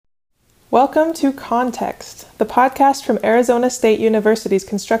Welcome to Context, the podcast from Arizona State University's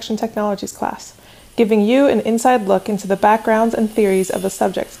Construction Technologies class, giving you an inside look into the backgrounds and theories of the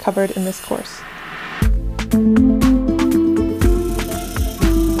subjects covered in this course.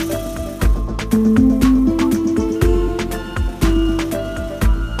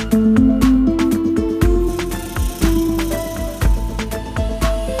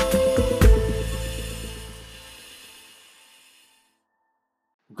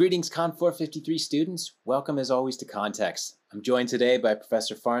 Greetings, Con 453 students. Welcome as always to Context. I'm joined today by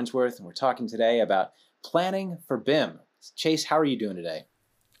Professor Farnsworth, and we're talking today about planning for BIM. Chase, how are you doing today?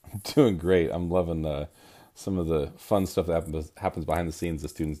 I'm doing great. I'm loving some of the fun stuff that happens behind the scenes the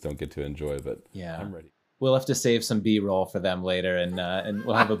students don't get to enjoy, but yeah, I'm ready. We'll have to save some B-roll for them later, and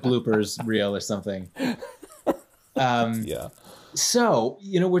we'll have a bloopers reel or something. Yeah. So,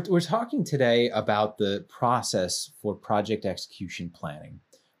 we're talking today about the process for project execution planning.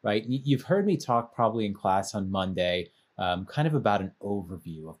 Right? You've heard me talk probably in class on Monday, kind of about an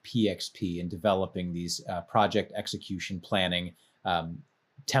overview of PXP and developing these project execution planning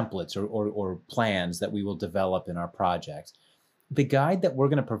templates or plans that we will develop in our project. The guide that we're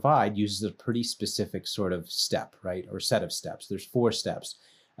going to provide uses a pretty specific sort of step, right? Or set of steps. There's 4 steps.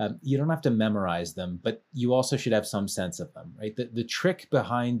 You don't have to memorize them, but you also should have some sense of them, right? The trick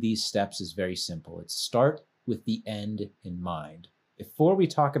behind these steps is very simple. It's start with the end in mind. Before we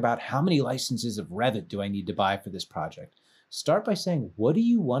talk about how many licenses of Revit do I need to buy for this project, start by saying, what do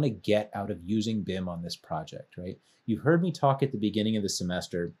you want to get out of using BIM on this project, right? You've heard me talk at the beginning of the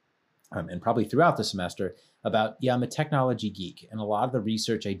semester, and probably throughout the semester, about, I'm a technology geek, and a lot of the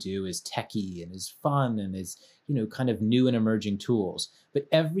research I do is techie and is fun and is, kind of new and emerging tools. But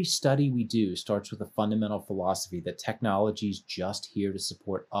every study we do starts with a fundamental philosophy that technology is just here to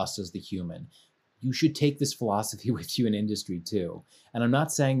support us as the human. You should take this philosophy with you in industry too. And I'm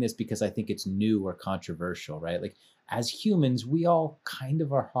not saying this because I think it's new or controversial, right? Like as humans, we all kind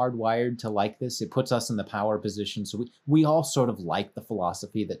of are hardwired to like this. It puts us in the power position. So we all sort of like the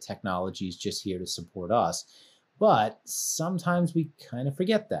philosophy that technology is just here to support us. But sometimes we kind of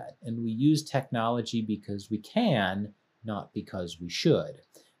forget that. And we use technology because we can, not because we should.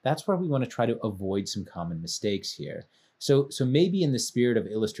 That's where we want to try to avoid some common mistakes here. So maybe in the spirit of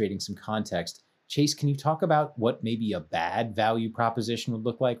illustrating some context, Chase, can you talk about what maybe a bad value proposition would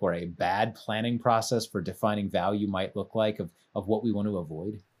look like, or a bad planning process for defining value might look like of what we want to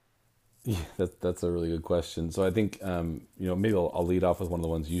avoid? Yeah, that's a really good question. So I think, maybe I'll lead off with one of the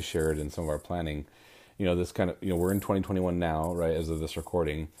ones you shared in some of our planning. This kind of, we're in 2021 now, right, as of this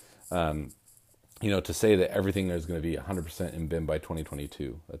recording. To say that everything is going to be 100% in BIM by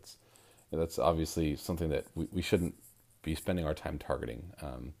 2022, that's obviously something that we shouldn't be spending our time targeting.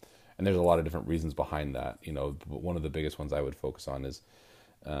 And there's a lot of different reasons behind that, but one of the biggest ones I would focus on is,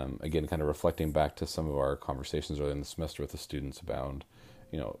 again, kind of reflecting back to some of our conversations earlier in the semester with the students about,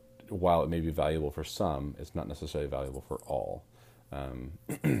 while it may be valuable for some, it's not necessarily valuable for all.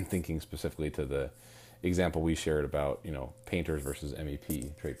 Thinking specifically to the example we shared about, painters versus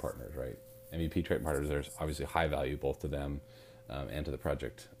MEP trade partners, right? MEP trade partners, there's obviously high value both to them and to the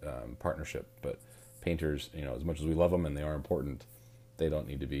project partnership, but painters, as much as we love them and they are important, they don't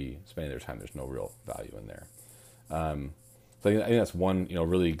need to be spending their time. There's no real value in there. So I think that's one,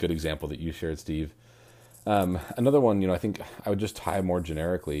 really good example that you shared, Steve. Another one, I think I would just tie more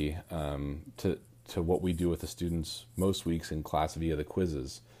generically to what we do with the students most weeks in class via the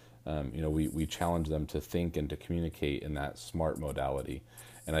quizzes. We challenge them to think and to communicate in that SMART modality.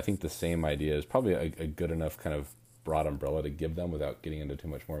 And I think the same idea is probably a good enough kind of broad umbrella to give them without getting into too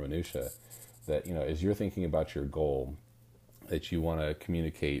much more minutia. That, as you're thinking about your goal, that you want to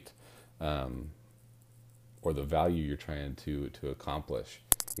communicate, or the value you're trying to accomplish,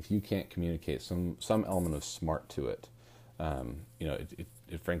 if you can't communicate some element of SMART to it,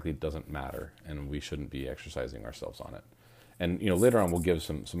 it frankly doesn't matter, and we shouldn't be exercising ourselves on it. And later on we'll give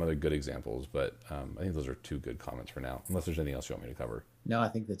some other good examples, but I think those are 2 good comments for now. Unless there's anything else you want me to cover. No, I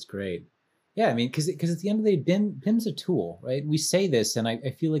think that's great. Yeah, I mean, because at the end of the day, BIM's a tool, right? We say this, and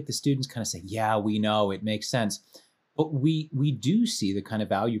I feel like the students kind of say, yeah, we know, it makes sense. But we do see the kind of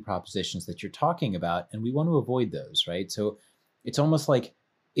value propositions that you're talking about, and we want to avoid those, right? So it's almost like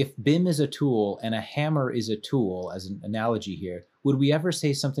if BIM is a tool and a hammer is a tool, as an analogy here, would we ever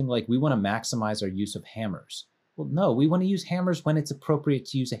say something like, we want to maximize our use of hammers? Well, no, we want to use hammers when it's appropriate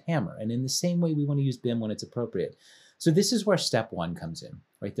to use a hammer. And in the same way, we want to use BIM when it's appropriate. So this is where step 1 comes in,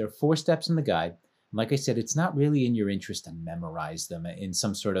 right? There are 4 steps in the guide. And like I said, it's not really in your interest to memorize them in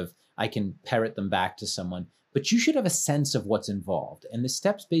some sort of, I can parrot them back to someone. But you should have a sense of what's involved. And the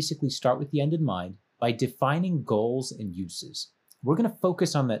steps basically start with the end in mind by defining goals and uses. We're going to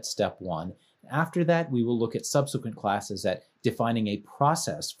focus on that step one. After that, we will look at subsequent classes at defining a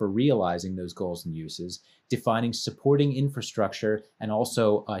process for realizing those goals and uses, defining supporting infrastructure, and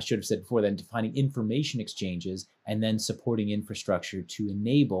also, I should have said before then, defining information exchanges, and then supporting infrastructure to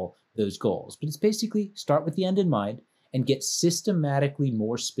enable those goals. But it's basically start with the end in mind and get systematically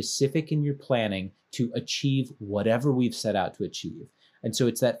more specific in your planning to achieve whatever we've set out to achieve. And so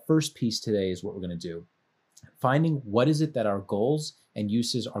it's that first piece today is what we're going to do. Finding what is it that our goals and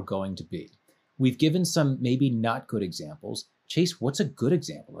uses are going to be. We've given some maybe not good examples. Chase, what's a good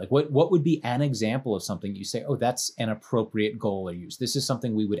example? Like what would be an example of something you say, oh, that's an appropriate goal or use? This is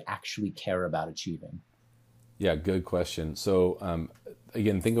something we would actually care about achieving. Yeah, good question. So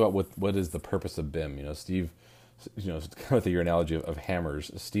again, think about what is the purpose of BIM? Steve, with your analogy of hammers,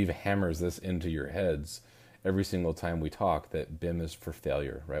 Steve hammers this into your heads every single time we talk that BIM is for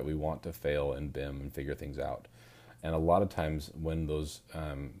failure, right? We want to fail in BIM and figure things out. And a lot of times when those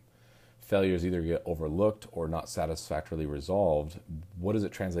failures either get overlooked or not satisfactorily resolved, what does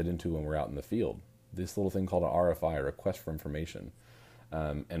it translate into when we're out in the field? This little thing called an RFI, a request for information.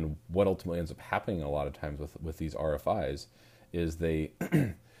 And what ultimately ends up happening a lot of times with these RFIs is they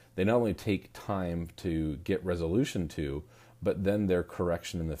they not only take time to get resolution to, but then their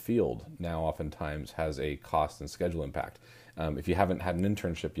correction in the field now oftentimes has a cost and schedule impact. If you haven't had an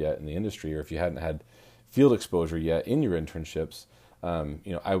internship yet in the industry, or if you hadn't had field exposure yet in your internships,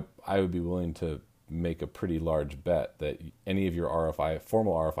 I would be willing to make a pretty large bet that any of your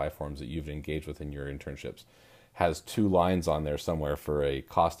formal RFI forms that you've engaged with in your internships has 2 lines on there somewhere for a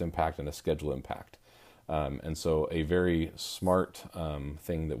cost impact and a schedule impact. And so a very smart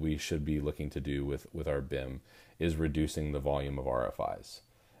thing that we should be looking to do with our BIM is reducing the volume of RFIs,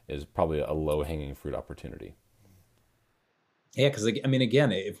 is probably a low-hanging fruit opportunity. Yeah, because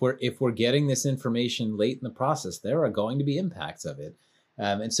again, if we're getting this information late in the process, there are going to be impacts of it,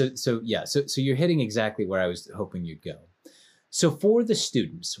 and so you're hitting exactly where I was hoping you'd go. So for the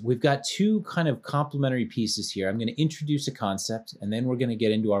students, we've got 2 kind of complementary pieces here. I'm going to introduce a concept, and then we're going to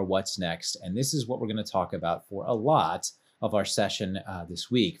get into our what's next, and this is what we're going to talk about for a lot of our session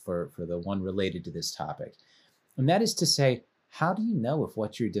this week for the one related to this topic, and that is to say, how do you know if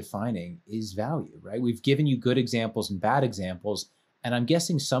what you're defining is value, right? We've given you good examples and bad examples, and I'm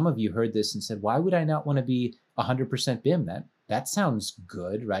guessing some of you heard this and said, why would I not want to be 100% BIM? That sounds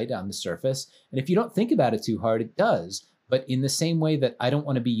good, right, on the surface. And if you don't think about it too hard, it does. But in the same way that I don't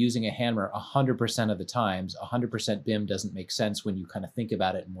want to be using a hammer 100% of the times, 100% BIM doesn't make sense when you kind of think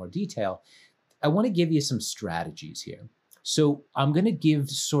about it in more detail, I want to give you some strategies here. So I'm going to give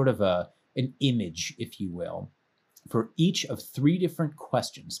sort of an image, if you will, for each of 3 different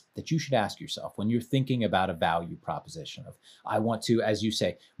questions that you should ask yourself when you're thinking about a value proposition of, I want to, as you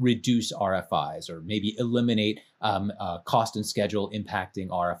say, reduce RFIs, or maybe eliminate cost and schedule impacting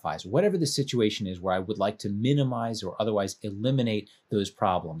RFIs, or whatever the situation is where I would like to minimize or otherwise eliminate those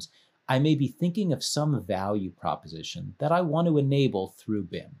problems. I may be thinking of some value proposition that I want to enable through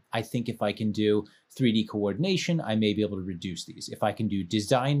BIM. I think if I can do 3D coordination, I may be able to reduce these. If I can do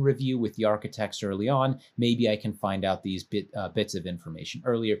design review with the architects early on, maybe I can find out these bits of information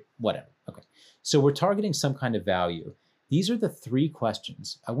earlier, whatever. Okay, so we're targeting some kind of value. These are the 3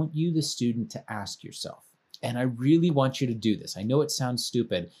 questions I want you, the student, to ask yourself. And I really want you to do this. I know it sounds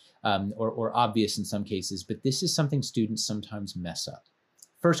stupid or obvious in some cases, but this is something students sometimes mess up.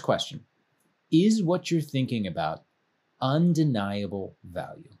 First question, is what you're thinking about undeniable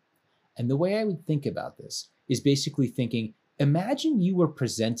value? And the way I would think about this is basically thinking, imagine you were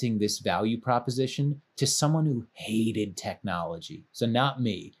presenting this value proposition to someone who hated technology. So not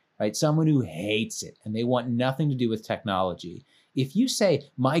me, right? Someone who hates it and they want nothing to do with technology. If you say,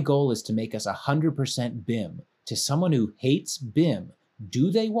 my goal is to make us 100% BIM to someone who hates BIM,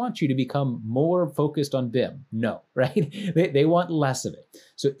 do they want you to become more focused on BIM? No, right? They want less of it.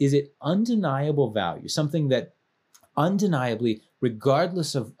 So is it undeniable value, something that undeniably,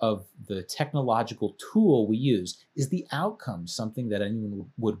 regardless of the technological tool we use, is the outcome something that anyone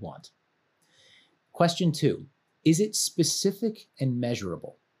would want? Question 2, is it specific and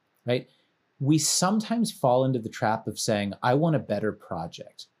measurable, right? We sometimes fall into the trap of saying, I want a better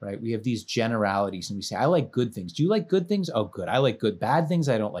project, right? We have these generalities and we say, I like good things. Do you like good things? Oh, good. I like good. Bad things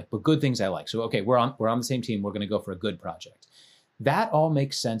I don't like, but good things I like. So, okay, we're on the same team. We're going to go for a good project. That all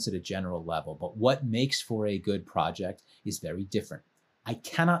makes sense at a general level, but what makes for a good project is very different. I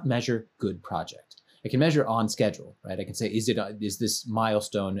cannot measure good project. I can measure on schedule, right? I can say, is this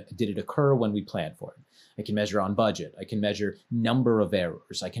milestone, did it occur when we planned for it? I can measure on budget. I can measure number of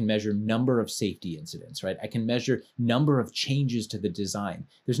errors. I can measure number of safety incidents, right? I can measure number of changes to the design.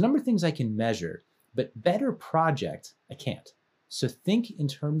 There's a number of things I can measure, but better project, I can't. So think in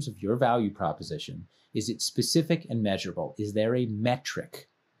terms of your value proposition. Is it specific and measurable? Is there a metric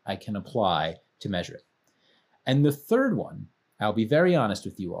I can apply to measure it? And the third one, I'll be very honest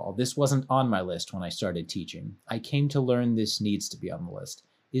with you all, this wasn't on my list when I started teaching. I came to learn this needs to be on the list,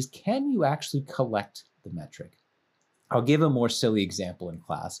 is can you actually collect the metric? I'll give a more silly example in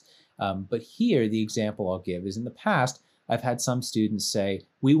class, but here the example I'll give is in the past, I've had some students say,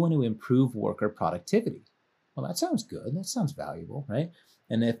 we want to improve worker productivity. Well, that sounds good. That sounds valuable, right?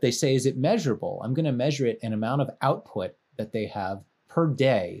 And if they say, is it measurable? I'm going to measure it in amount of output that they have per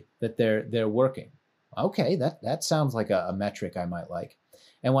day that they're working. Okay, that sounds like a metric I might like.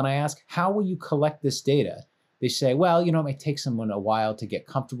 And when I ask, how will you collect this data? They say, well, it might take someone a while to get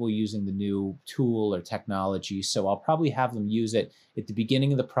comfortable using the new tool or technology. So I'll probably have them use it at the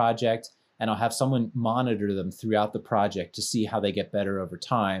beginning of the project, and I'll have someone monitor them throughout the project to see how they get better over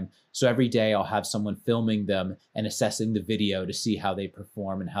time. So every day I'll have someone filming them and assessing the video to see how they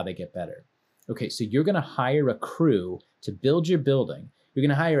perform and how they get better. Okay, so you're gonna hire a crew to build your building. You're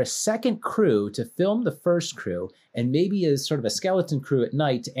gonna hire a second crew to film the first crew, and maybe as sort of a skeleton crew at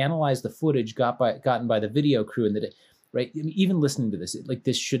night to analyze the footage gotten by the video crew in the day, right? I mean, even listening to this,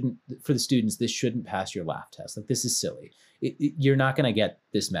 this shouldn't, for the students, this shouldn't pass your laugh test. Like, this is silly. You're not gonna get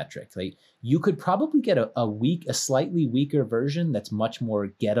this metric. Like, you could probably get a slightly weaker version that's much more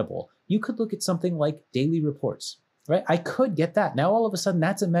gettable. You could look at something like daily reports. Right? I could get that. Now, all of a sudden,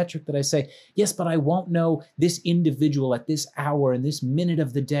 that's a metric that I say, yes, but I won't know this individual at this hour and this minute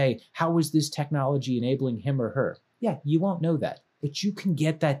of the day. How is this technology enabling him or her? Yeah, you won't know that, but you can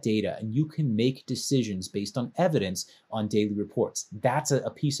get that data and you can make decisions based on evidence on daily reports. That's a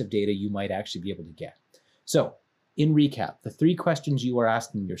piece of data you might actually be able to get. So in recap, the 3 questions you are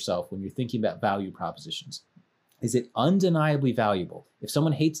asking yourself when you're thinking about value propositions. Is it undeniably valuable? If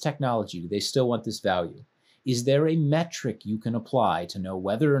someone hates technology, do they still want this value? Is there a metric you can apply to know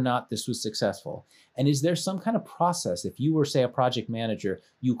whether or not this was successful? And is there some kind of process, if you were, say, a project manager,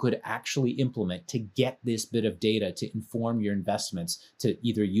 you could actually implement to get this bit of data to inform your investments to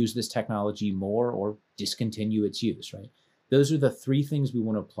either use this technology more or discontinue its use, right? Those are the 3 things we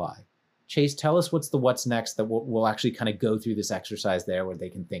want to apply. Chase, tell us what's next that we'll actually kind of go through this exercise there where they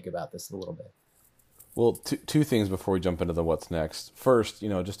can think about this a little bit. Well, two things before we jump into the what's next. First,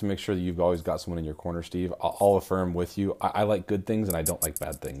 just to make sure that you've always got someone in your corner, Steve, I'll affirm with you, I like good things and I don't like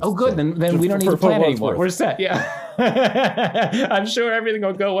bad things. Oh, good. So then we don't need to plan anymore. We're set. Yeah. I'm sure everything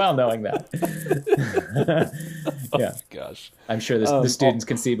will go well knowing that. Yeah. Oh, gosh. I'm sure the students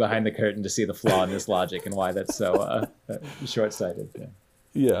can see behind the curtain to see the flaw in this logic and why that's so short-sighted. Yeah.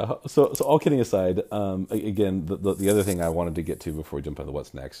 Yeah. So all kidding aside, again, the other thing I wanted to get to before we jump into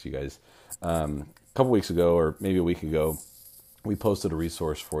what's next, you guys, a couple weeks ago, or maybe a week ago, we posted a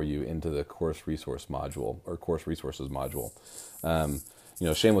resource for you into the course resource module or course resources module.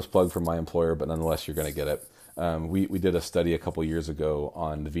 Shameless plug for my employer, but nonetheless, you're going to get it. We did a study a couple years ago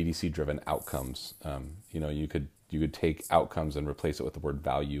on the VDC driven outcomes. You could take outcomes and replace it with the word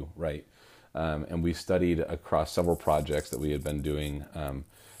value, right? And we studied across several projects that we had been doing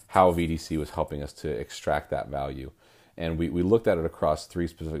how VDC was helping us to extract that value. And we looked at it across 3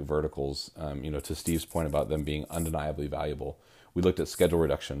 specific verticals, to Steve's point about them being undeniably valuable. We looked at schedule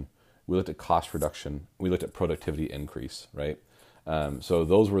reduction, we looked at cost reduction, we looked at productivity increase, right? So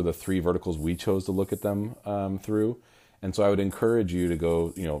those were the 3 verticals we chose to look at them through. And so I would encourage you to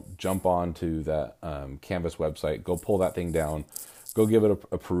go, jump onto that Canvas website, go pull that thing down, go give it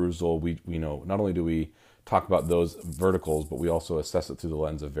a perusal. We not only do we talk about those verticals, but we also assess it through the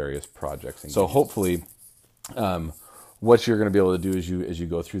lens of various projects. So hopefully, what you're going to be able to do as you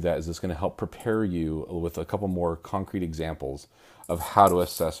go through that is it's going to help prepare you with a couple more concrete examples of how to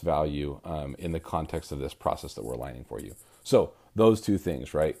assess value in the context of this process that we're aligning for you. So those 2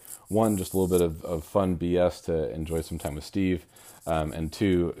 things, right? 1, just a little bit of fun BS to enjoy some time with Steve, and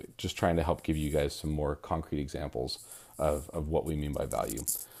 2, just trying to help give you guys some more concrete examples of what we mean by value.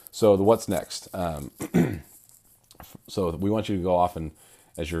 So the what's next. So we want you to go off and,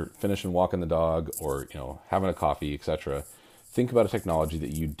 as you're finishing walking the dog or having a coffee, etc., think about a technology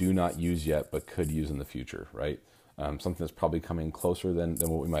that you do not use yet but could use in the future, right? Something that's probably coming closer than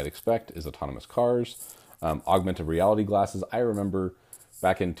what we might expect is autonomous cars, augmented reality glasses. I remember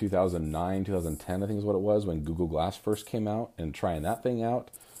back in 2009, 2010, I think is what it was, when Google Glass first came out, and trying that thing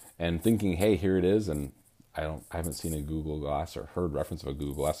out and thinking, hey, here it is, and I haven't seen a Google Glass or heard reference of a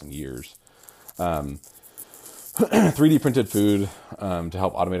Google Glass in years. 3D printed food to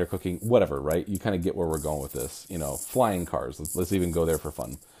help automate our cooking, whatever, right? You kind of get where we're going with this. Flying cars. Let's even go there for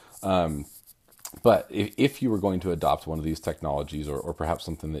fun. But if you were going to adopt one of these technologies, or perhaps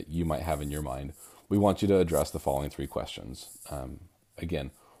something that you might have in your mind, we want you to address the following 3 questions.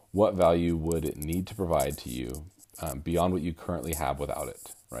 Again, what value would it need to provide to you beyond what you currently have without it,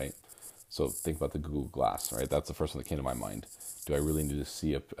 right? So think about the Google Glass, right? That's the first one that came to my mind. Do I really need to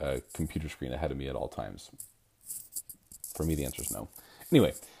see a computer screen ahead of me at all times? For me, the answer is no.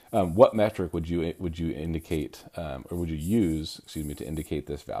 Anyway, what metric would you indicate or would you use, to indicate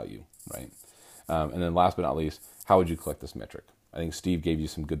this value, right? And then last but not least, how would you collect this metric? I think Steve gave you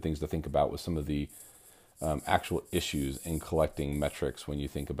some good things to think about with some of the actual issues in collecting metrics when you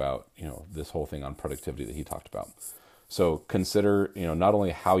think about, this whole thing on productivity that he talked about. So consider, not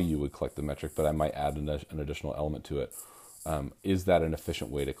only how you would collect the metric, but I might add an additional element to it. Is that an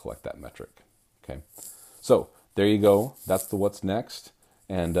efficient way to collect that metric? Okay. So there you go. That's the what's next.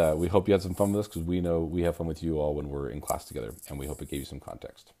 And we hope you had some fun with this, because we know we have fun with you all when we're in class together, and we hope it gave you some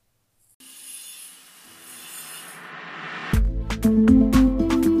context.